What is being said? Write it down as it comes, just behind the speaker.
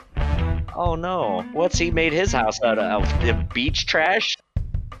Oh no. What's he made his house out of? Beach trash?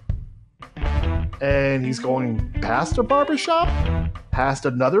 And he's going past a barbershop, past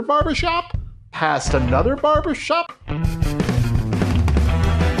another barbershop, past another barbershop. If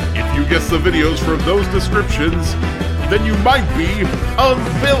you guess the videos from those descriptions, then you might be a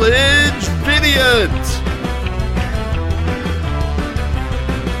village Vidiot!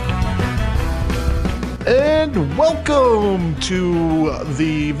 And welcome to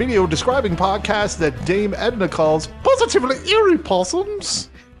the video describing podcast that Dame Edna calls Positively Eerie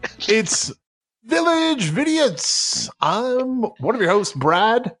Possums. It's Village Vidiots. I'm one of your hosts,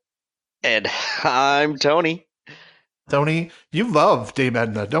 Brad. And I'm Tony. Tony, you love Dame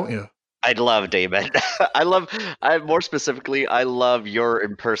Edna, don't you? I love Dame Edna. I love your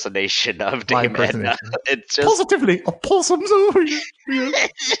impersonation of Dame Edna. It's just Positively a possum's over here.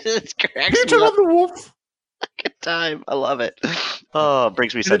 It cracks Peter me up. and the wolf. Good time. I love it. Oh, it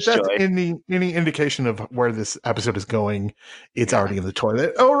brings me such If that's joy. any indication of where this episode is going, it's already in the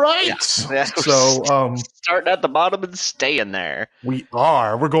toilet. All right. Yeah. So, starting at the bottom and staying there.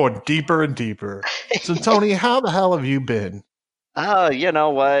 we're going deeper and deeper. So, Tony, how the hell have you been? You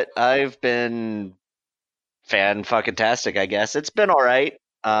know what? I've been fan-fucking-tastic, I guess. It's been all right.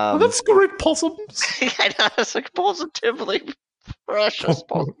 Well, that's great, possums. I know, it's like positively precious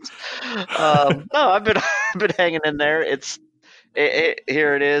possums. No, I've been hanging in there.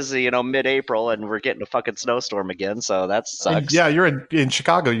 Here it is, mid-April, and we're getting a fucking snowstorm again, so that sucks. And yeah, you're in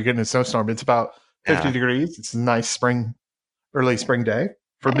Chicago. You're getting a snowstorm. It's about 50 degrees. It's a nice early spring day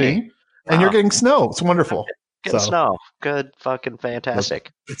for me. And you're getting snow. It's wonderful. Getting snow. Good, fucking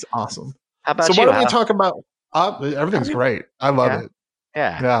fantastic. It's awesome. How about so you? Why don't we talk about... everything's great. I love it.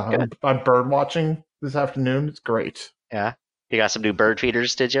 Yeah. I'm bird watching this afternoon. It's great. Yeah. You got some new bird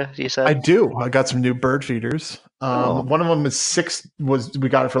feeders, did you? You said? I do. I got some new bird feeders. One of them is we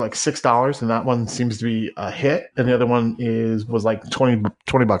got it for like $6, and that one seems to be a hit. And the other one was like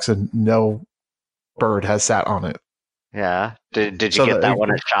 $20, and no bird has sat on it. Yeah. Did you get that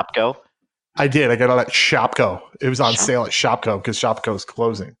one at Shopko? I did. I got it at Shopko. It was on sale at Shopko because Shopko's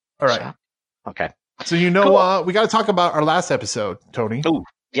closing. All right. Okay. So we got to talk about our last episode, Tony. Oh,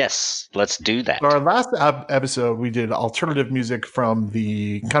 yes. Let's do that. So our last episode, we did alternative music from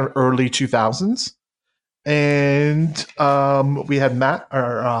the kind of early 2000s. And we had Mark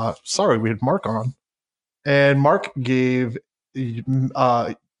on. And Mark gave me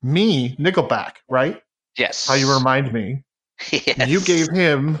Nickelback, right? Yes. How you remind me. Yes. You gave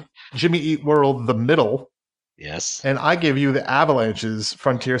him Jimmy Eat World, The Middle. Yes. And I gave you the Avalanche's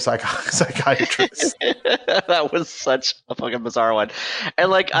Frontier Psychiatrist. That was such a fucking bizarre one.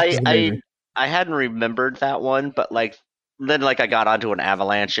 And like I hadn't remembered that one, but then I got onto an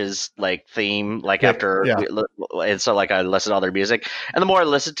Avalanche's theme after and so I listened to all their music. And the more I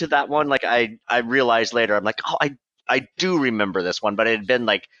listened to that one, I realized later, I'm like, oh, I do remember this one, but it had been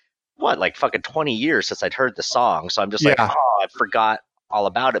fucking 20 years since I'd heard the song. So I'm just I forgot all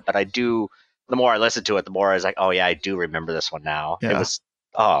about it, but I do. The more I listened to it, the more I was like, oh yeah, I do remember this one now. Yeah. It was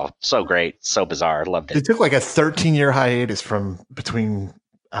so great, so bizarre. I loved it. It took a 13-year hiatus between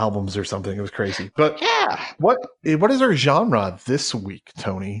albums or something. It was crazy. But yeah, what is our genre this week,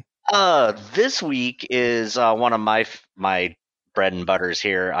 Tony? This week is one of my bread and butters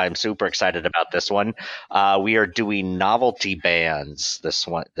here. I'm super excited about this one. We are doing novelty bands this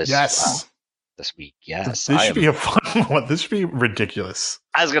week. Yes. This should be a fun one. This should be ridiculous.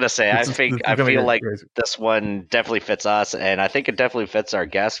 I was going to say, I feel like crazy. This one definitely fits us, and I think it definitely fits our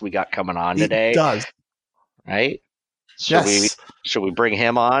guest we got coming on today. It does. Right? Should we bring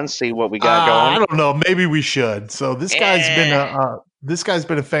him on, see what we got going? I don't know. Maybe we should. So this guy's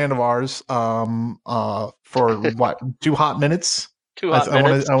been a fan of ours for what, 2 hot minutes? 2 hot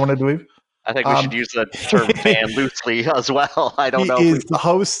minutes. I want to do. I think we should use the term fan loosely as well. I don't know. He is the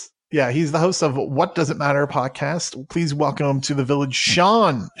host. Yeah, he's the host of What Does It Matter podcast. Please welcome to the village,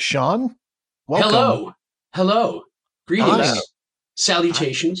 Sean. Sean, welcome. Hello. Greetings. Hi.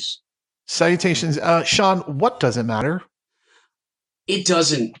 Salutations. Salutations. Sean, what does it matter? It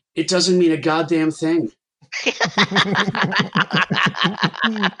doesn't. It doesn't mean a goddamn thing.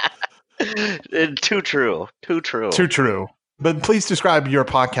 Too true. But please describe your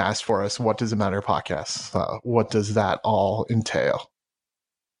podcast for us. What Does It Matter podcast? What does that all entail?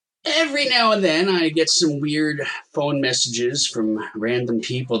 Every now and then I get some weird phone messages from random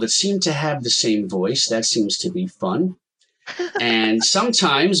people that seem to have the same voice. That seems to be fun. And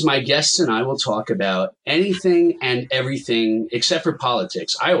sometimes my guests and I will talk about anything and everything except for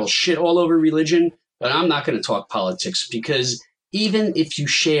politics. I will shit all over religion, but I'm not going to talk politics because even if you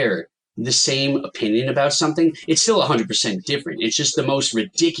share the same opinion about something, it's still 100% different. It's just the most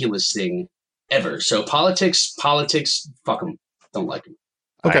ridiculous thing ever. So politics, fuck them. Don't like them.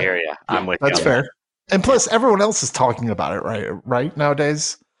 Okay. I hear you. I'm with you. That's fair. And plus, everyone else is talking about it, right?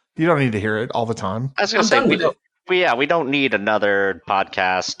 Nowadays, you don't need to hear it all the time. I was going to say, we don't need another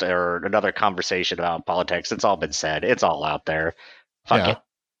podcast or another conversation about politics. It's all been said. It's all out there. Fuck it.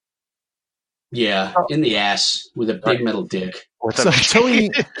 Yeah, in the ass with a big metal dick. So Tony,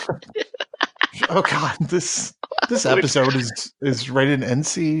 oh god, this episode is rated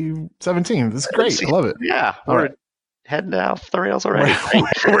NC-17. This is great. I love it. Yeah, we're heading off the rails already.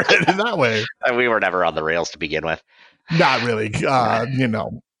 We're heading that way. We were never on the rails to begin with. Not really. Cockballs,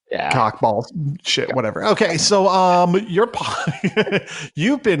 shit, whatever. Okay, so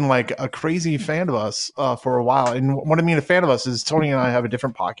you've been like a crazy fan of us for a while, and what I mean a fan of us is Tony and I have a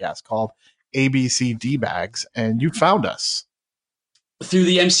different podcast called ABC D-Bagz, and you found us through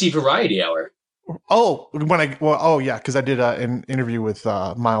the MC Variety Hour. Oh, because I did an interview with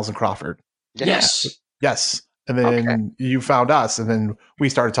Miles and Crawford. Yes. And then you found us, and then we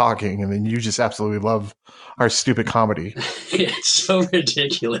started talking, and then you just absolutely love our stupid comedy. It's so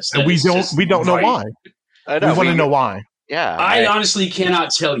ridiculous. And we don't know why. I know, we want to know why. Yeah. I honestly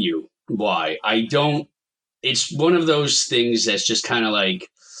cannot tell you why. I don't. It's one of those things that's just kind of like,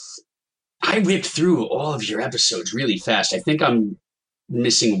 I whipped through all of your episodes really fast. I think I'm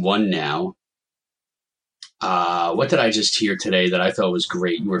missing one now. What did I just hear today that I thought was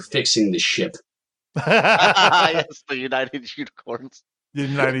great? You were fixing the ship. Yes, the United Unicorns.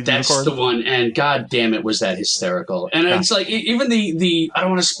 That's the one, and god damn it, was that hysterical. And it's like, even the I don't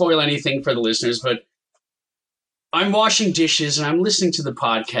want to spoil anything for the listeners, but I'm washing dishes and I'm listening to the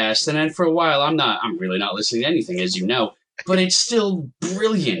podcast, and then for a while I'm really not listening to anything, as you know, but it's still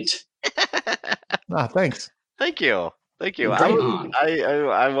brilliant. Thanks. Thank you.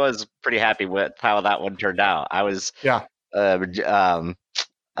 I was pretty happy with how that one turned out. I was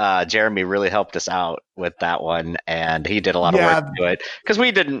Jeremy really helped us out with that one, and he did a lot of work to it, because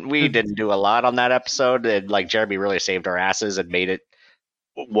we didn't do a lot on that episode, and like Jeremy really saved our asses and made it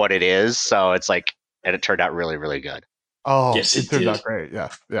what it is. So it's like, and it turned out really, really good. Oh, yes, it turned out great. Yeah.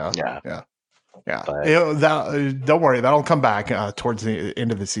 But, don't worry, that'll come back towards the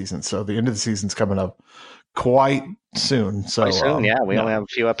end of the season. So the end of the season's coming up quite soon. So we only have a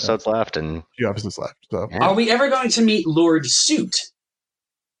few episodes left, and a few episodes left. So are we ever going to meet Lord Suit?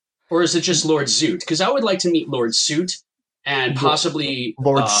 Or is it just Lord Zoot? Because I would like to meet Lord Suit and possibly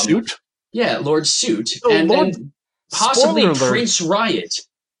Lord Suit. Yeah, Lord Suit, and possibly Prince Riot.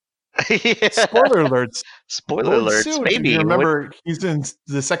 Spoiler alerts. Spoiler alerts. Suit, maybe you remember he's in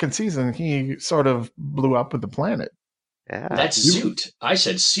the second season. He sort of blew up with the planet. Yeah, that's Suit. I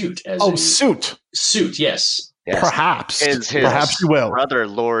said Suit. Suit. Suit. Yes. Perhaps. His Perhaps you will. Brother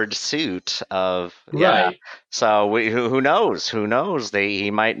Lord Suit of right. So who knows? Who knows? He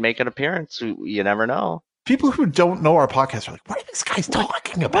might make an appearance. You never know. People who don't know our podcast are like, "What are these guys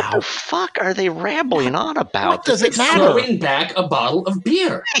talking about? What the fuck are they rambling on about? What does it matter?" Throwing back a bottle of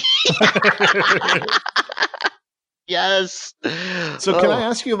beer. Yes. So can I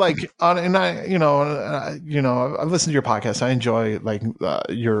ask you, like, I've listened to your podcast. I enjoy like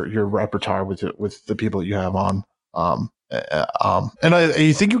your repertoire with the people that you have on. And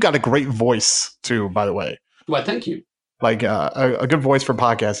I think you got a great voice too, by the way. Well, thank you. Like a good voice for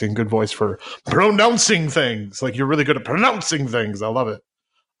podcasting, good voice for pronouncing things. Like, you're really good at pronouncing things. I love it.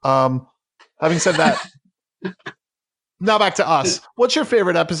 Having said that, now back to us. What's your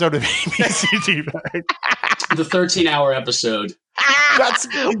favorite episode of ABC D-Bagz? The 13-hour episode. That's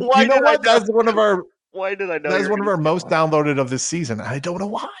That's one of our. Why did I know? That is one of our most downloaded of this season. I don't know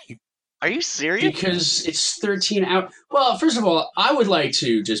why. Are you serious? Because it's 13 hours. Well, first of all, I would like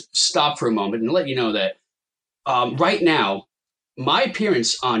to just stop for a moment and let you know that right now, my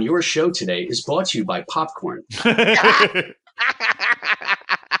appearance on your show today is brought to you by popcorn.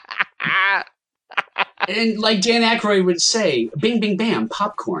 And like Dan Aykroyd would say, bing, bing, bam,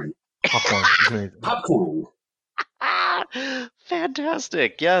 popcorn. Popcorn.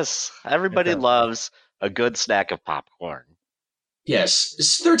 Fantastic. Yes. Everybody loves a good snack of popcorn. Yes.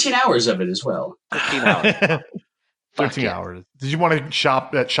 It's 13 hours of it as well. 13 hours. 13 hours. Did you want to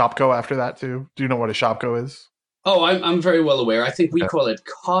shop at Shopko after that too? Do you know what a Shopko is? Oh, I'm very well aware. I think we call it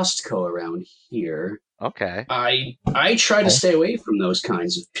Costco around here. Okay. I try to stay away from those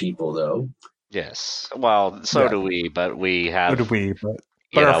kinds of people, though. Yes. Well, so do we, but we have... So do we,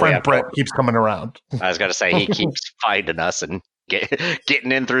 but our friend Brett keeps coming around. I was going to say, he keeps finding us and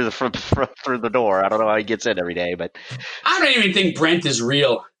getting in through the door. I don't know how he gets in every day, but... I don't even think Brent is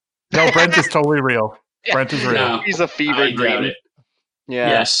real. No, Brent is totally real. Brent is real. No, he's a fever dream. Yeah.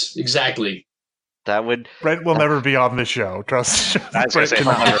 Yes, exactly. That would. Brent will never be on the show. Trust. I was going to say,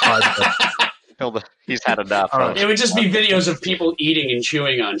 he's had enough. It would just be videos of people eating and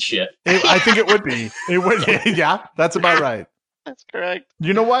chewing on shit. I think it would be. It would. Yeah, that's about right. That's correct.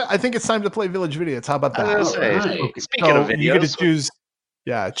 You know what? I think it's time to play Village Vidiots. How about that? Right. Speaking of videos, you get to choose.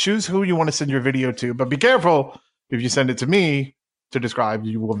 Yeah, choose who you want to send your video to, but be careful. If you send it to me to describe,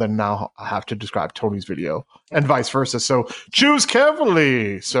 you will then now have to describe Tony's video, and vice versa. So choose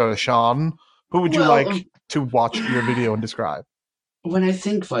carefully, Sir Sean. Who would you like to watch your video and describe? When I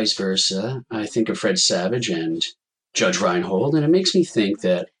think vice versa, I think of Fred Savage and Judge Reinhold, and it makes me think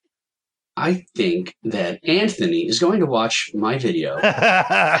that Anthony is going to watch my video.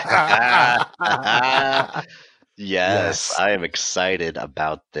 Yes, I am excited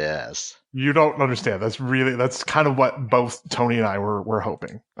about this. You don't understand. That's kind of what both Tony and I were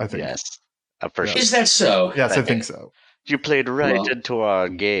hoping, I think. Yes. For sure. Is that so? Yes, I think so. You played right into our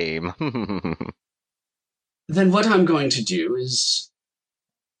game. Then what I'm going to do is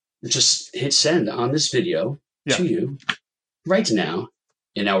just hit send on this video to you right now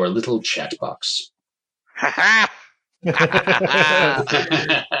in our little chat box.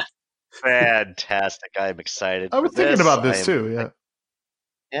 Fantastic. I'm excited. I was thinking about this too, yeah.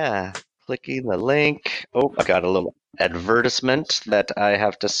 Yeah. Clicking the link. Oh, I got a little advertisement that I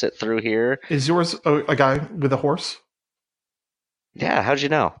have to sit through here. Is yours a guy with a horse? Yeah, how'd you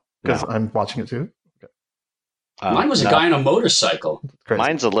know? Because I'm watching it too. Okay. Mine was a guy on a motorcycle.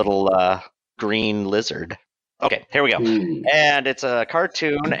 Mine's a little green lizard. Okay, here we go. And it's a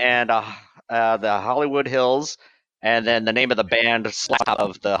cartoon and the Hollywood Hills, and then the name of the band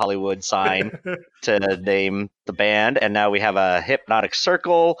of the Hollywood sign to name the band. And now we have a hypnotic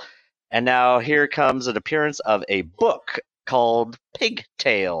circle. And now here comes an appearance of a book called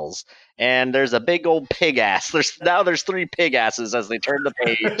Pigtails. And there's a big old pig ass. There's 3 pig asses as they turn the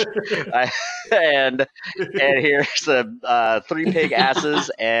page. and here's 3 pig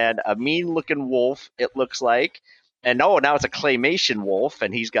asses and a mean-looking wolf, it looks like. And now it's a claymation wolf,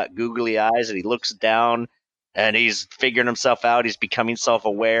 and he's got googly eyes, and he looks down, and he's figuring himself out. He's becoming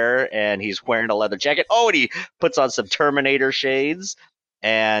self-aware, and he's wearing a leather jacket. Oh, and he puts on some Terminator shades,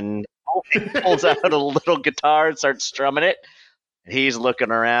 and he pulls out a little guitar and starts strumming it. He's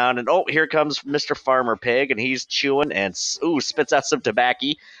looking around, and here comes Mr. Farmer Pig, and he's chewing and spits out some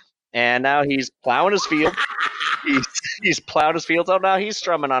tobacco. And now he's plowing his field. He's plowing his fields. Oh, now he's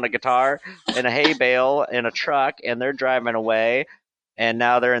strumming on a guitar and a hay bale in a truck, and they're driving away. And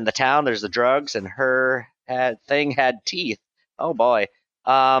now they're in the town. There's the drugs, and her thing had teeth. Oh boy.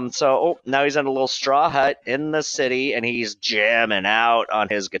 So now he's in a little straw hut in the city, and he's jamming out on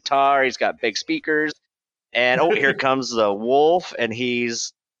his guitar. He's got big speakers. And here comes the wolf, and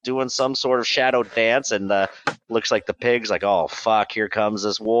he's doing some sort of shadow dance, and looks like the pig's like, oh fuck, here comes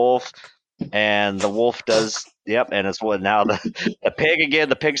this wolf. And the wolf does and it's now the pig again.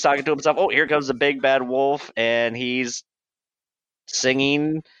 The pig's talking to himself. Oh, here comes the big bad wolf, and he's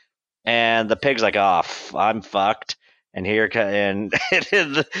singing, and the pig's like, oh, I'm fucked. And he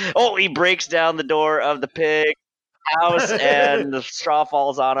breaks down the door of the pig house, and the straw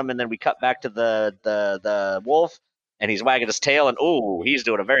falls on him, and then we cut back to the wolf, and he's wagging his tail, and he's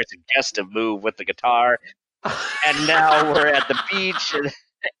doing a very suggestive move with the guitar. And now we're at the beach,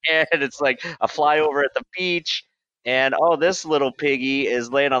 and it's like a flyover at the beach, and this little piggy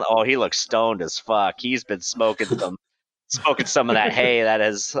is laying on. He looks stoned as fuck. He's been smoking some of that hay that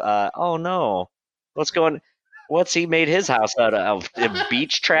is. Oh no, what's he made his house out of?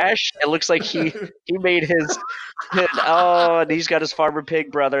 Beach trash? It looks like he made his and he's got his farmer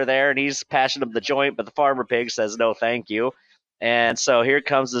pig brother there, and he's passing him the joint, but the farmer pig says no thank you. And so here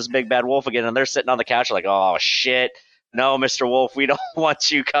comes this big bad wolf again, and they're sitting on the couch like, oh shit, no, Mr. Wolf, we don't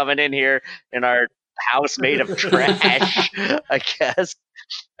want you coming in here in our house made of trash, I guess.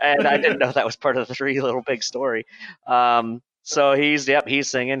 And I didn't know that was part of the 3 Little Pig story. So he's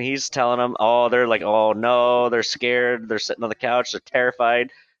singing, he's telling them, they're like, oh no, they're scared, they're sitting on the couch, they're terrified.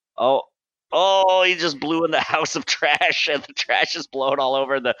 He just blew in the house of trash, and the trash is blowing all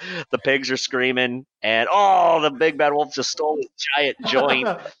over, the pigs are screaming, and the big bad wolf just stole his giant joint.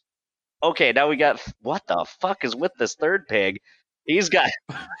 Okay, now we got, what the fuck is with this 3rd pig? He's got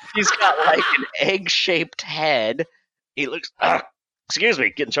like an egg-shaped head. He looks, excuse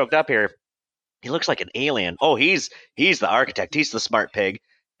me, getting choked up here. He looks like an alien. He's the architect. He's the smart pig,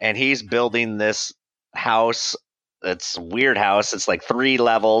 and he's building this house. It's a weird house. It's like 3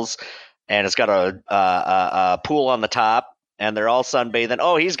 levels, and it's got a pool on the top, and they're all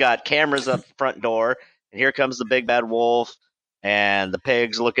sunbathing. He's got cameras at the front door, and here comes the big bad wolf, and the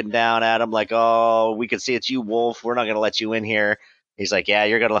pig's looking down at him like, we can see it's you, wolf. We're not going to let you in here. He's like, yeah,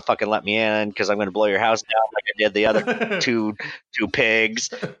 you're gonna fucking let me in because I'm gonna blow your house down like I did the other two pigs.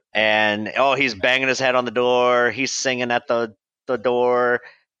 And he's banging his head on the door. He's singing at the door,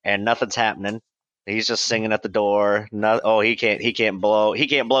 and nothing's happening. He's just singing at the door. No, he can't blow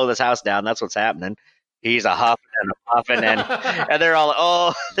this house down. That's what's happening. He's a huffing and a puffing, and they're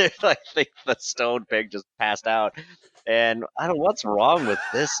all they're like, think the stone pig just passed out. And I don't know what's wrong with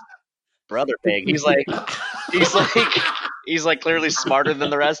this brother pig. He's like clearly smarter than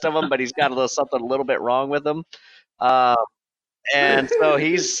the rest of them, but he's got something a little bit wrong with him. And so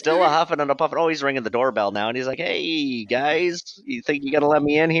he's still a huffing and a puffing. Oh, he's ringing the doorbell now, and he's like, "Hey guys, you think you gotta let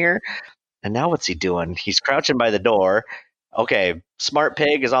me in here?" And now what's he doing? He's crouching by the door. Okay, smart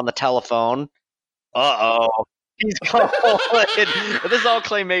pig is on the telephone. He's calling. This is all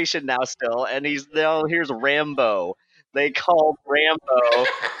claymation now still, and here's Rambo. They called Rambo, and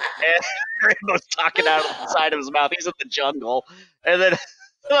Rambo's talking out of the side of his mouth. He's in the jungle, and then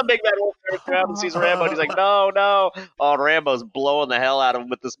the big bad wolf turns around and sees Rambo, and he's like, "No!" Oh, and Rambo's blowing the hell out of him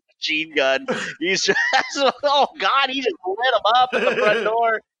with this machine gun. He's just, oh God, he just lit him up at the front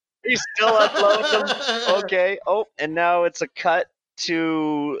door. He's still unloading them. Okay. Oh, and now it's a cut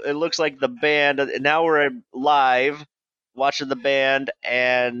to, it looks like the band. Now we're live watching the band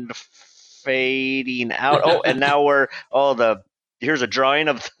and fading out. Oh, and now here's a drawing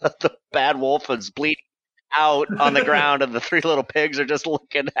of the bad wolf is bleeding out on the ground, and the three little pigs are just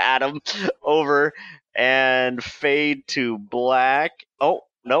looking at him over, and fade to black. Oh,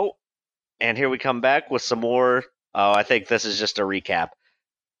 no. And here we come back with some more. Oh, I think this is just a recap.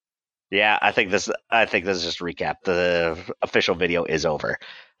 Yeah, I think this is just a recap. The official video is over.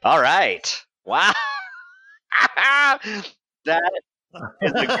 All right. Wow. That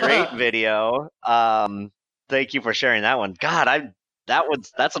is a great video. Thank you for sharing that one. God,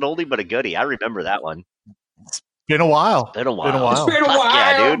 that's an oldie but a goodie. I remember that one. It's been a while. It's been a while.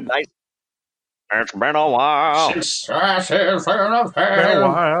 Yeah, dude. Nice. It's been a while. It's been a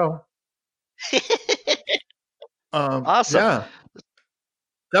while. Awesome. Yeah.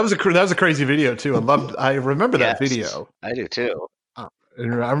 That was a crazy video too. I remember that video. I do too. I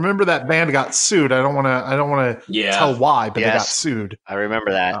remember that band got sued. I don't want to tell why, but they got sued. I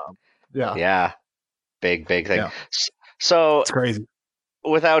remember that. Yeah. Big thing. Yeah. So it's crazy.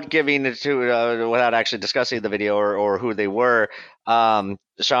 Without giving it to, without actually discussing the video or who they were, Sean,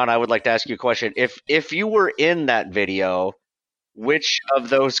 I would like to ask you a question. If you were in that video, which of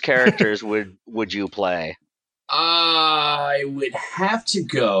those characters would you play? I would have to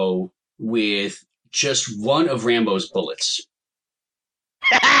go with just one of Rambo's bullets.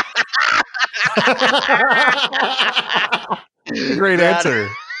 Great answer.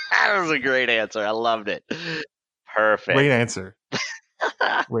 That was a great answer. I loved it. Perfect. Great answer.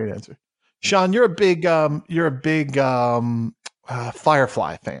 Great answer. Sean, you're a big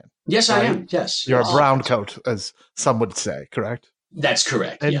Firefly fan. Yes, right? I am. Yes. You're a brown coat, as some would say, correct? That's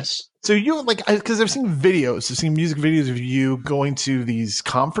correct. And yes. So you because I've seen music videos of you going to these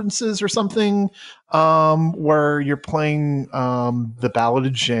conferences or something, where you're playing the Ballad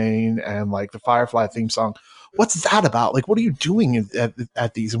of Jane and like the Firefly theme song. What's that about? Like, what are you doing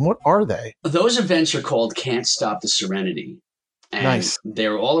at these, and what are they? Those events are called Can't Stop the Serenity. And nice.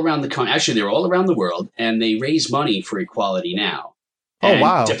 They're all around they're all around the world, and they raise money for equality now. And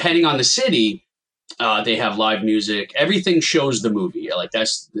wow. Depending on the city, they have live music. Everything shows the movie. Like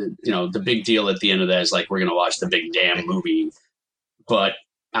that's the big deal at the end of that is like, we're going to watch the big damn movie. But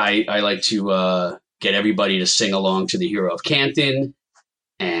I like to get everybody to sing along to the Hero of Canton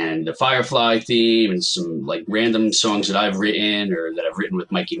and the Firefly theme and some like random songs that I've written or that I've written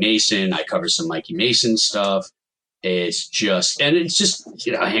with Mikey Mason. I cover some Mikey Mason stuff. It's just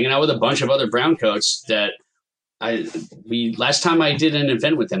hanging out with a bunch of other browncoats that last time I did an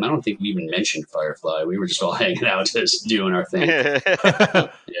event with them, I don't think we even mentioned Firefly. We were just all hanging out, just doing our thing. Yeah.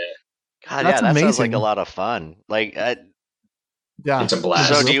 God, that amazing. Sounds like a lot of fun. Like, yeah, it's a blast.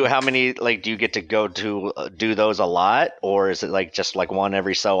 So do you get to go to do those a lot, or is it like just like one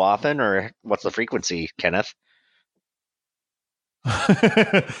every so often, or what's the frequency, Kenneth?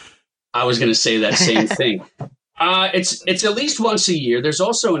 I was going to say that same thing. It's at least once a year. There's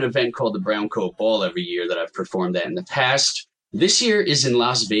also an event called the Brown Coat Ball every year that I've performed at in the past. This year is in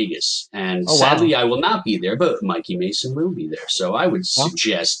Las Vegas, and sadly I will not be there, but Mikey Mason will be there. So I would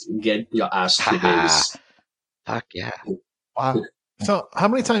suggest get your ass to Vegas. Fuck yeah. Wow. So how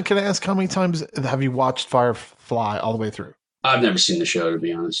many times have you watched Firefly all the way through? I've never seen the show, to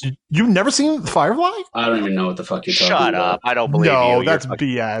be honest. You've never seen Firefly? I don't even know what the fuck you're talking about. Shut up. I don't believe you. No, that's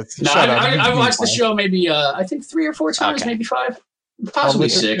BS. No, I've watched the show maybe, I think 3 or 4 times, maybe 5, possibly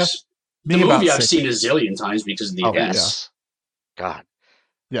 6. The movie I've seen a zillion times because of the events. God.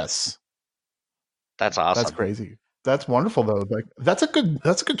 Yes. That's awesome. That's crazy. That's wonderful though. Like that's a good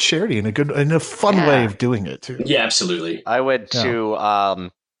charity and a fun way of doing it too. Yeah, absolutely. I went to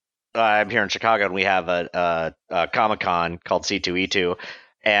I'm here in Chicago and we have a Comic-Con called C2E2.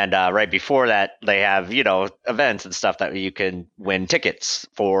 And right before that, they have, events and stuff that you can win tickets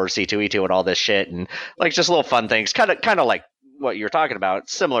for C2E2 and all this shit. And like just little fun things, kind of like what you're talking about,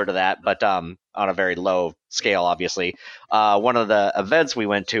 similar to that, but on a very low scale, obviously. One of the events we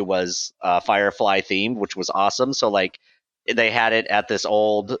went to was Firefly themed, which was awesome. So like they had it at this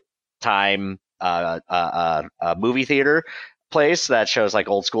old time movie theater place that shows like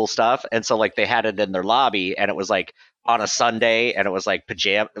old school stuff. And so like they had it in their lobby and it was like on a Sunday and it was like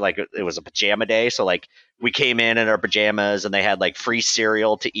it was a pajama day. So like we came in our pajamas and they had like free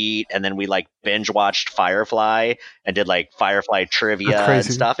cereal to eat. And then we like binge watched Firefly and did like Firefly trivia and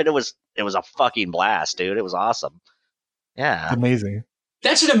stuff. And it was a fucking blast, dude. It was awesome. Yeah. It's amazing.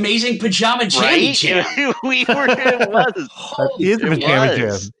 That's an amazing pajama jammy jam. It was. That is a pajama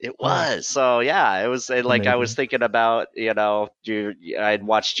jam. It was. So yeah, it was like amazing. I was thinking about, I'd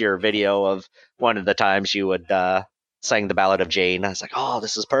watched your video of one of the times you would sang the Ballad of Jane. I was like, oh,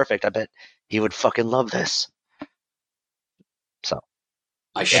 this is perfect. I bet he would fucking love this. So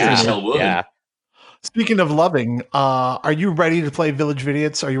I sure as hell would. Yeah. Speaking of loving, are you ready to play Village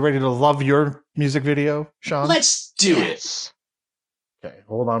Vidiots? Are you ready to love your music video, Sean? Let's do it. Okay,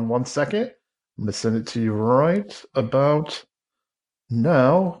 hold on 1 second. I'm going to send it to you right about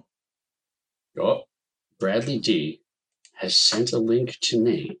now. Oh, Bradley D has sent a link to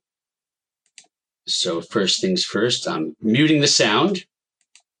me. So first things first, I'm muting the sound.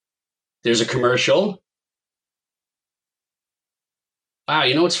 There's a commercial. Wow,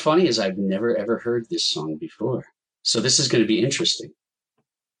 you know what's funny is I've never ever heard this song before. So this is going to be interesting.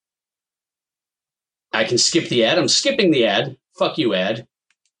 I can skip the ad. I'm skipping the ad. Fuck you, ad.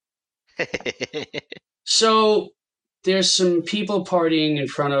 So there's some people partying in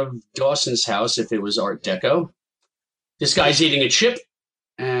front of Dawson's house if it was Art Deco. This guy's eating a chip,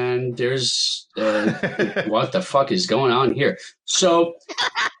 and there's what the fuck is going on here? So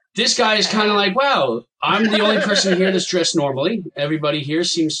this guy is kind of like, wow, I'm the only person here that's dressed normally. Everybody here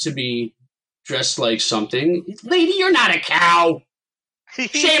seems to be dressed like something. Lady, you're not a cow.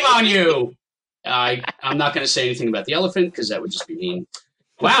 Shame on you. I'm not going to say anything about the elephant because that would just be mean.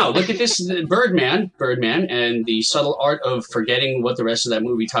 Wow, look at this Birdman, and the subtle art of forgetting what the rest of that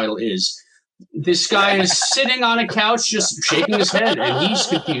movie title is. This guy is sitting on a couch just shaking his head, and he's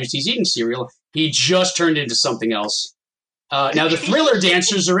confused. He's eating cereal. He just turned into something else. Now, the Thriller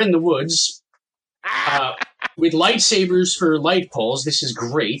dancers are in the woods with lightsabers for light poles. This is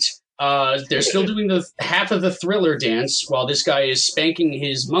great. They're still doing the half of the Thriller dance while this guy is spanking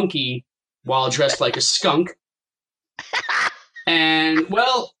his monkey while dressed like a skunk. And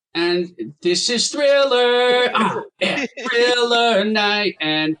this is Thriller. Thriller night.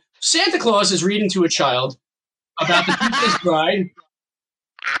 And Santa Claus is reading to a child about the Princess Bride.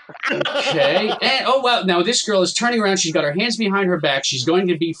 Okay. And oh, wow. Now this girl is turning around. She's got her hands behind her back. She's going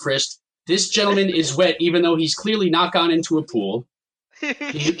to be frisked. This gentleman is wet, even though he's clearly not gone into a pool.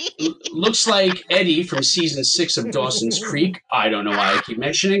 He looks like Eddie from season 6 of Dawson's Creek. I don't know why I keep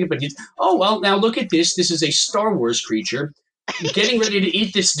mentioning it, but now look at this. This is a Star Wars creature getting ready to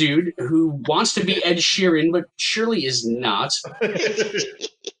eat this dude who wants to be Ed Sheeran, but surely is not.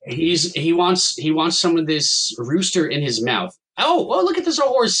 He wants some of this rooster in his mouth. Oh, well, look at this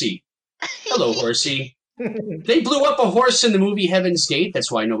horsey. Hello, horsey. They blew up a horse in the movie Heaven's Gate.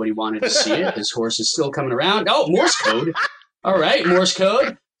 That's why nobody wanted to see it. This horse is still coming around. Oh, Morse code. All right, Morse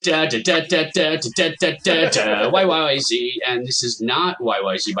code. Da da da da da da da da da. YYZ, and this is not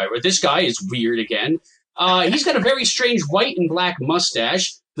YYZ by word. This guy is weird again. He's got a very strange white and black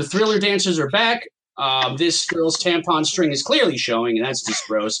mustache. The Thriller dancers are back. This girl's tampon string is clearly showing, and that's just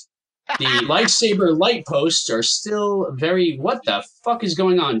gross. The lightsaber light posts are still very. What the fuck is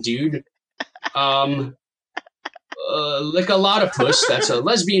going on, dude? Like a lot of puss. That's a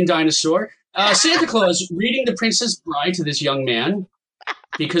lesbian dinosaur. Santa Claus reading The Princess Bride to this young man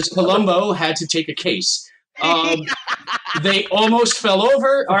because Columbo had to take a case. They almost fell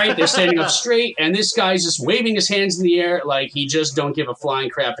over. All right, they're standing up straight, and this guy's just waving his hands in the air like he just don't give a flying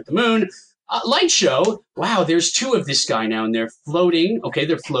crap at the moon. Light show. Wow, there's 2 of this guy now, and they're floating. Okay,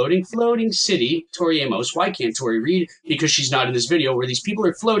 they're floating. Floating city. Tori Amos. Why can't Tori read? Because she's not in this video where these people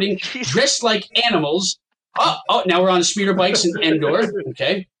are floating, dressed like animals. Oh, now we're on speeder bikes in Endor.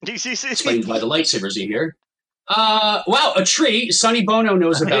 Okay. Explained why the lightsabers are here. Wow, a tree. Sonny Bono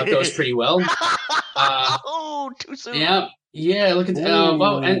knows about those pretty well. Too soon. Yeah. Yeah, look at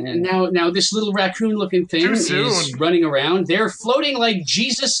and now this little raccoon-looking thing Too is soon. running around. They're floating like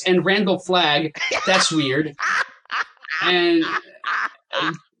Jesus and Randall Flagg. That's weird. And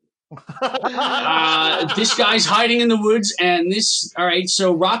this guy's hiding in the woods, and all right,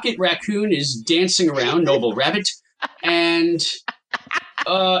 so Rocket Raccoon is dancing around, Noble Rabbit, and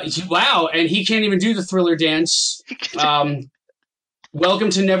wow, and he can't even do the Thriller dance. Welcome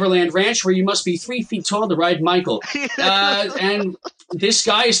to Neverland Ranch, where you must be 3 feet tall to ride Michael. And this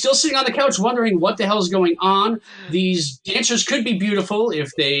guy is still sitting on the couch wondering what the hell's going on. These dancers could be beautiful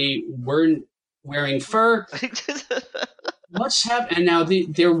if they weren't wearing fur. What's happening? And now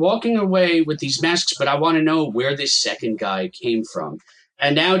they're walking away with these masks, but I want to know where this second guy came from.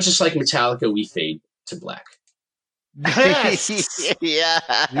 And now, just like Metallica, we fade to black. Yes. Yeah.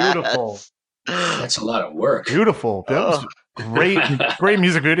 Beautiful. That's a lot of work. Beautiful. That was great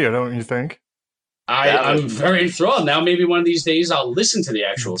music video, don't you think? I'm very enthralled. Now, maybe one of these days I'll listen to the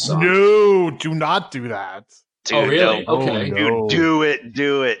actual song. No, do not do that. Dude, really? No. Okay. No. Dude,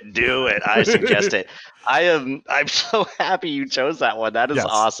 do it. I suggest it. I'm so happy you chose that one. That is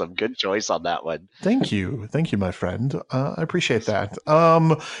awesome. Good choice on that one. Thank you, my friend. I appreciate that.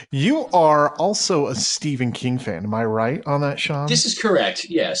 You are also a Stephen King fan, am I right on that, Sean? This is correct.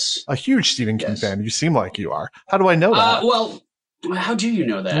 Yes. A huge Stephen King fan. You seem like you are. How do I know that? Well, how do you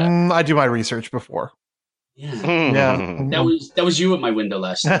know that? I do my research before. Yeah. That was you at my window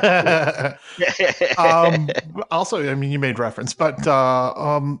last night. Also, I mean, you made reference, but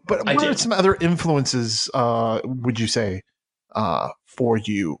what are some other influences, would you say, for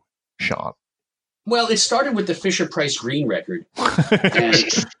you, Sean? Well, it started with the Fisher-Price Green record. And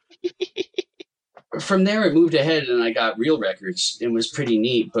from there, it moved ahead, and I got real records. It was pretty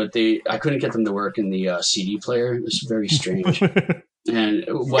neat, but I couldn't get them to work in the CD player. It was very strange. And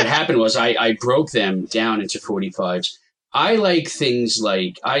what happened was I broke them down into 45s. I like things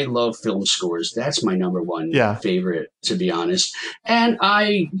like, I love film scores. That's my number one favorite, to be honest. And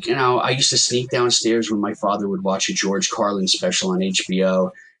I used to sneak downstairs when my father would watch a George Carlin special on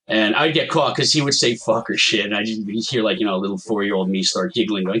HBO. And I'd get caught because he would say fuck or shit. And I'd hear a little 4-year-old me start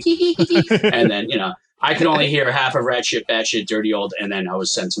giggling, going, and then, I could only hear half of Rat Shit, Bat Shit, Dirty Old, and then I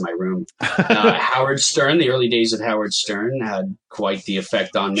was sent to my room. Howard Stern, the early days of Howard Stern had quite the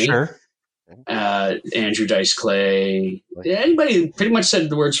effect on me. Sure. Andrew Dice Clay. Anybody who pretty much said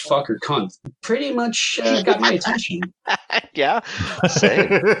the words fuck or cunt pretty much got my attention. Yeah,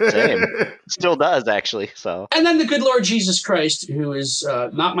 same. Still does, actually. So. And then the good Lord Jesus Christ, who is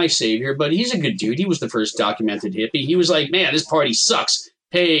not my savior, but he's a good dude. He was the first documented hippie. He was like, man, this party sucks.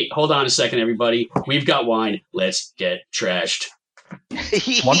 Hey, hold on a second, everybody. We've got wine. Let's get trashed.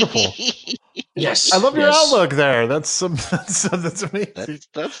 Wonderful. Yes. I love your outlook there. That's amazing.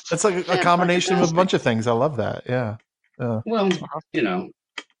 That's like a combination of a bunch of things. I love that. Yeah. Well,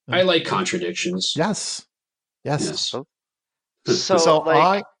 I like contradictions. Yes. So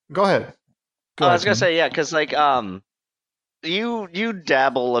go ahead. I was gonna say, because you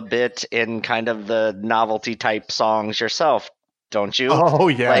dabble a bit in kind of the novelty type songs yourself, don't you? Oh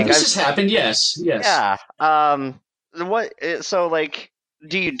yeah, this has happened. Yes. Yeah.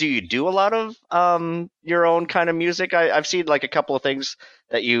 Do you do a lot of your own kind of music? I've seen a couple of things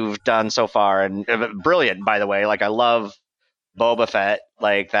that you've done so far, and brilliant, by the way. I love Boba Fett.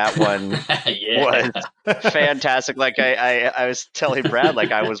 That one was fantastic. I was telling Brad,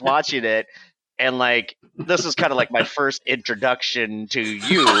 I was watching it, and this is kind of my first introduction to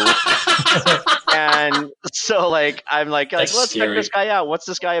you. And so I'm let's check this guy out. What's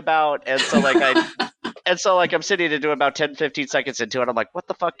this guy about? And so I'm sitting to do about 10, 15 seconds into it. I'm like, what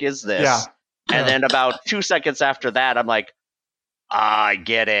the fuck is this? Yeah. And then about 2 seconds after that, I'm like, I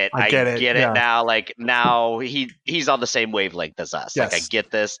get it. I get it now. Now he's on the same wavelength as us. Yes. I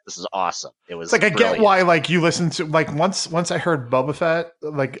get this. This is awesome. It was I brilliant. get why you listen to once I heard Boba Fett,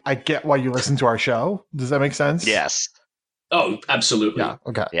 I get why you listen to our show. Does that make sense? Yes. Oh, absolutely. Yeah.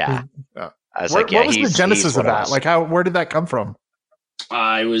 Okay. Yeah. I was what was the genesis of that? Where did that come from?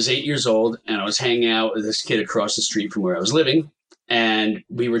 I was 8 years old, and I was hanging out with this kid across the street from where I was living, and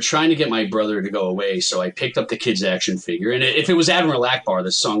we were trying to get my brother to go away, so I picked up the kid's action figure, and if it was Admiral Akbar,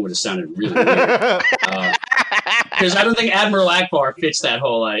 this song would have sounded really weird. Because I don't think Admiral Akbar fits that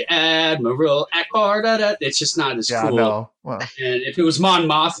whole, Admiral Akbar, da-da. It's just not as cool. No. Well. And if it was Mon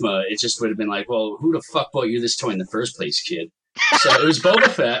Mothma, it just would have been well, who the fuck bought you this toy in the first place, kid? So it was Boba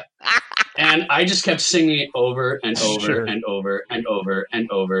Fett. And I just kept singing it over and over and over and over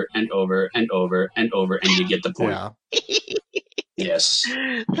and over and over and over and over, and you get the point. Yeah. Yes.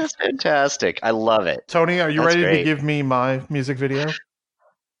 That's fantastic. I love it. Tony, are you ready to give me my music video?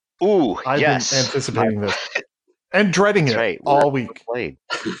 Ooh, I've yes. been anticipating this. And dreading That's it right. all week. I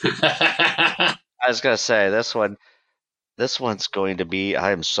was gonna say this one's going to be.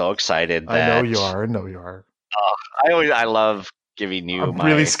 I am so excited. I know you are. I know you are. I love giving you. I'm my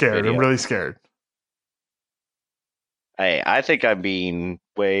really scared. video. I'm really scared. Hey, I think I'm being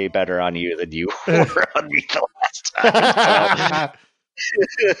way better on you than you were on me the last time.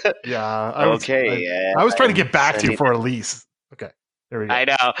 So. Yeah. I was trying to get back to you for Elise. Okay. There we go. I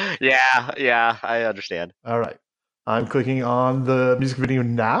know. Yeah. I understand. All right. I'm clicking on the music video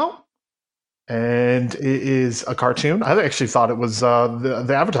now, and it is a cartoon. I actually thought it was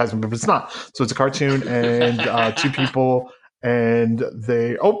the advertisement, but it's not. So it's a cartoon and two people, and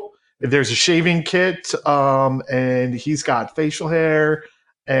there's a shaving kit, and he's got facial hair,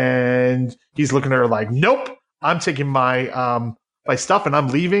 and he's looking at her like, nope, I'm taking my stuff and I'm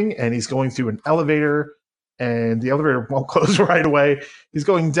leaving, and he's going through an elevator, and the elevator won't close right away. He's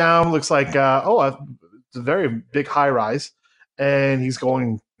going down, looks like, it's a very big high rise, and he's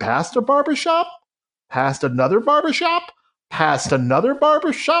going past a barbershop, past another barbershop, past another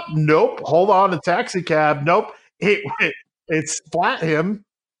barbershop. Nope. Hold on, a taxi cab. Nope. It splat him.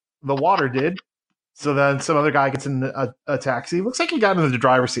 The water did. So then some other guy gets in a taxi. Looks like he got into the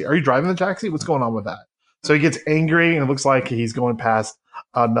driver's seat. Are you driving the taxi? What's going on with that? So he gets angry, and it looks like he's going past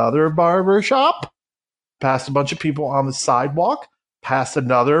another barber shop, past a bunch of people on the sidewalk, past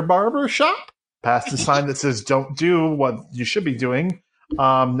another barber shop, past the sign that says don't do what you should be doing.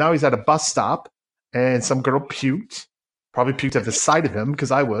 Now he's at a bus stop, and some girl puked. Probably puked at the sight of him, because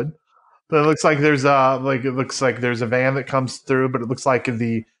I would. But it looks like there's a van that comes through, but it looks like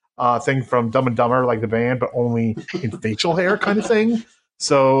the thing from Dumb and Dumber, like the band, but only in facial hair kind of thing.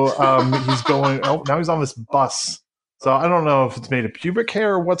 So he's going. Oh, now he's on this bus. So I don't know if it's made of pubic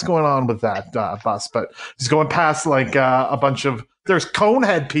hair or what's going on with that bus, but he's going past like a bunch of. There's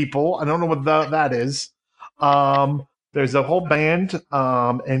Conehead people. I don't know what that is. There's a whole band,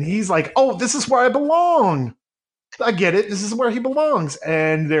 and he's like, "Oh, this is where I belong. I get it. This is where he belongs."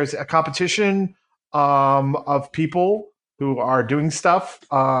 And there's a competition of people who are doing stuff,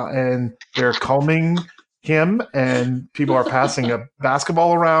 and they're combing him, and people are passing a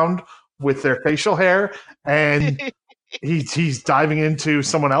basketball around with their facial hair, and he's diving into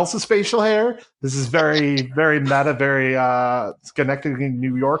someone else's facial hair. This is very, very meta, very Schenectady,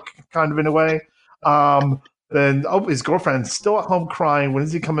 New York kind of in a way. Then his girlfriend's still at home crying. When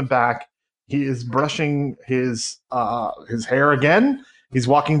is he coming back? He is brushing his hair again. He's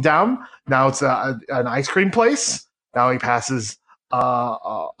walking down. Now it's an ice cream place. Now he passes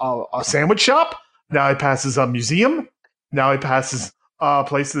a sandwich shop. Now he passes a museum. Now he passes a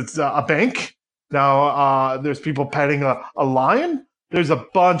place that's a bank. Now there's people petting a lion. There's a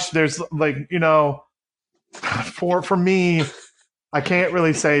bunch. There's for me, I can't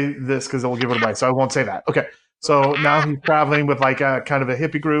really say this because it will give it away, so I won't say that. Okay, so now he's traveling with like a kind of a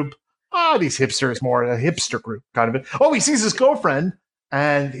hippie group. These hipsters, more a hipster group kind of it. Oh, he sees his girlfriend,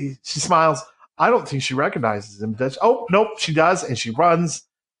 and she smiles. I don't think she recognizes him. Does she? Oh, nope, she does, and she runs,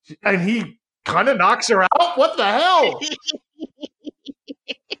 and he kind of knocks her out. What the hell?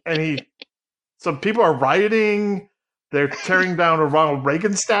 And some people are rioting. They're tearing down a Ronald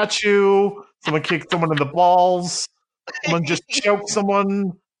Reagan statue. Someone kicked someone in the balls. Someone just choked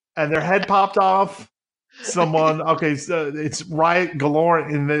someone, and their head popped off. Okay, so it's riot galore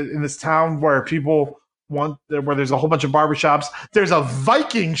in this town where where there's a whole bunch of barbershops. There's a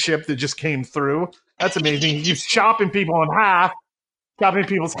Viking ship that just came through. That's amazing. He's chopping people in half, chopping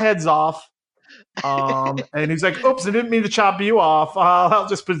people's heads off. And he's like, "Oops, I didn't mean to chop you off. I'll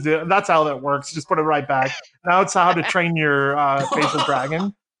just put it." That's how that works. Just put it right back. Now it's how to train your facial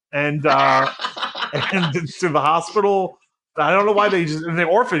dragon, and to the hospital. I don't know why they just in the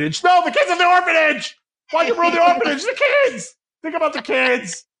orphanage. No, the kids in the orphanage. Why you ruin the orphanage? The kids. Think about the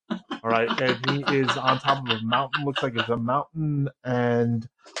kids. All right, and he is on top of a mountain. Looks like it's a mountain and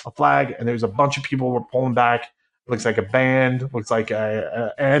a flag, and there's a bunch of people who are pulling back. Looks like a band. Looks like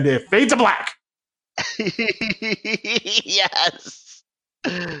and it fades to black. Yes.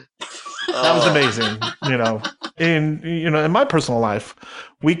 That was amazing. In my personal life,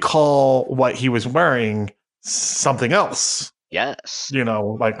 we call what he was wearing something else. Yes.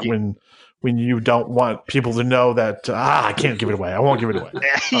 When you don't want people to know that I can't give it away. I won't give it away.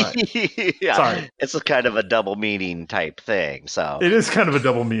 Right. Yeah. Sorry. It's a kind of a double meaning type thing. So it is kind of a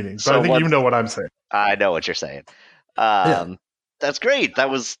double meaning. But I think you know what I'm saying. I know what you're saying. That's great.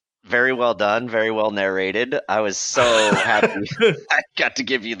 That was very well done, very well narrated. I was so happy I got to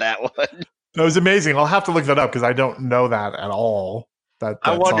give you that one. That was amazing. I'll have to look that up because I don't know that at all. that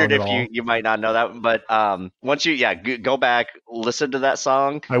I wondered song if you might not know that, but once you go back, listen to that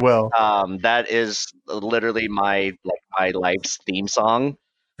song. I will. That is literally my life's theme song.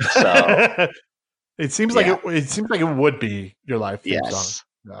 So it seems like it would be your life theme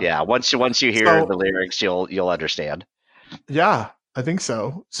song. Yeah. Once you hear the lyrics, you'll understand. Yeah, I think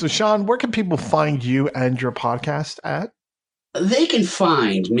so. So Sean, where can people find you and your podcast at? They can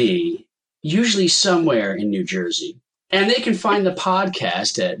find me usually somewhere in New Jersey. And they can find the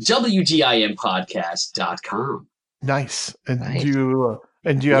podcast at wdimpodcast.com. Nice. And do you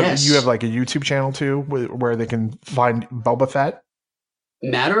have like a YouTube channel too where they can find Boba Fett?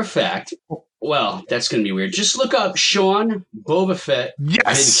 Matter of fact, well, that's going to be weird. Just look up Sean Boba Fett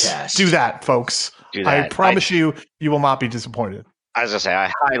Vidcast. Do that, folks. Do that. I promise you will not be disappointed. As I say, I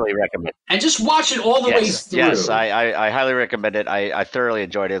highly recommend it. And just watch it all the way through. Yes, I highly recommend it. I thoroughly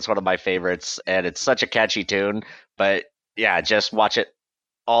enjoyed it. It's one of my favorites, and it's such a catchy tune. But yeah, just watch it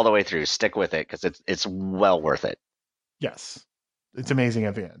all the way through. Stick with it because it's well worth it. Yes, it's amazing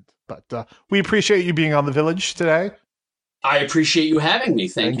at the end. But we appreciate you being on The Village today. I appreciate you having me.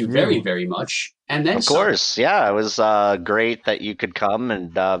 Thank you very, very much. And then of course, yeah, it was great that you could come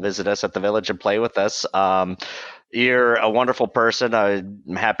and visit us at The Village and play with us. You're a wonderful person. I'm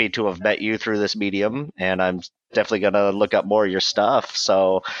happy to have met you through this medium, and I'm definitely going to look up more of your stuff.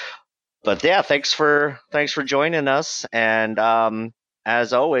 So, but yeah, thanks for joining us. And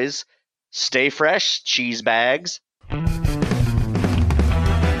as always, stay fresh, cheese bags.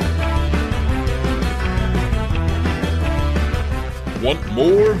 Want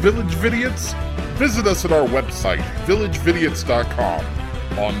more Village Vidiots? Visit us at our website, villagevidiots.com,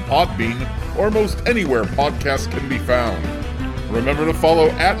 on Podbean, or most anywhere podcasts can be found. Remember to follow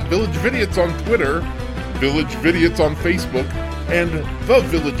 @Village Vidiots on Twitter, Village Vidiots on Facebook, and The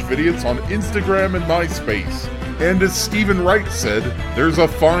Village Vidiots on Instagram and MySpace. And as Stephen Wright said, there's a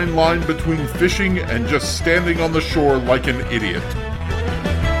fine line between fishing and just standing on the shore like an idiot.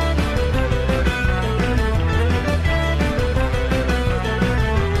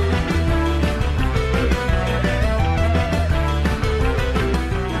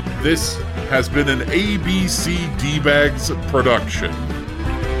 This has been an ABC D-Bagz production.